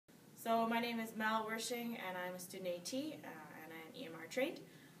So my name is Mel Wershing, and I'm a student AT, and I'm EMR trained.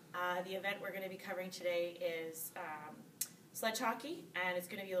 The event we're going to be covering today is sledge hockey, and it's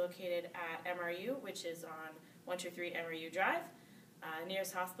going to be located at MRU, which is on 123 MRU Drive.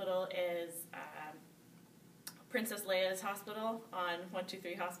 Nearest hospital is Princess Leia's Hospital on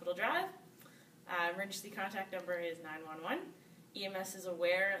 123 Hospital Drive. Emergency contact number is 911. EMS is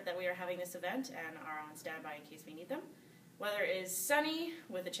aware that we are having this event and are on standby in case we need them. Weather is sunny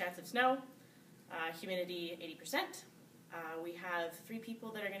with a chance of snow, humidity 80%. We have 3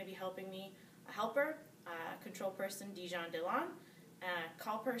 people that are going to be helping me: a helper, control person Dijon Delon,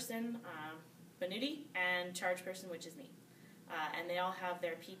 call person Benuti, and charge person, which is me. And they all have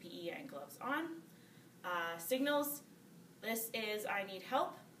their PPE and gloves on. Signals: this is I need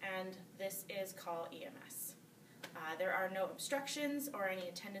help, and this is call EMS. There are no obstructions or any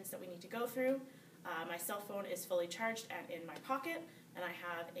attendants that we need to go through. My cell phone is fully charged and in my pocket, and I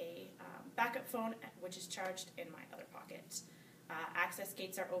have a backup phone which is charged in my other pocket. Access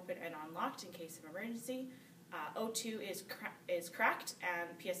gates are open and unlocked in case of emergency. O2 is cracked, and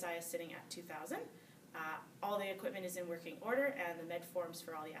PSI is sitting at 2,000. All the equipment is in working order, and the med forms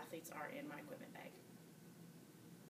for all the athletes are in my equipment bag.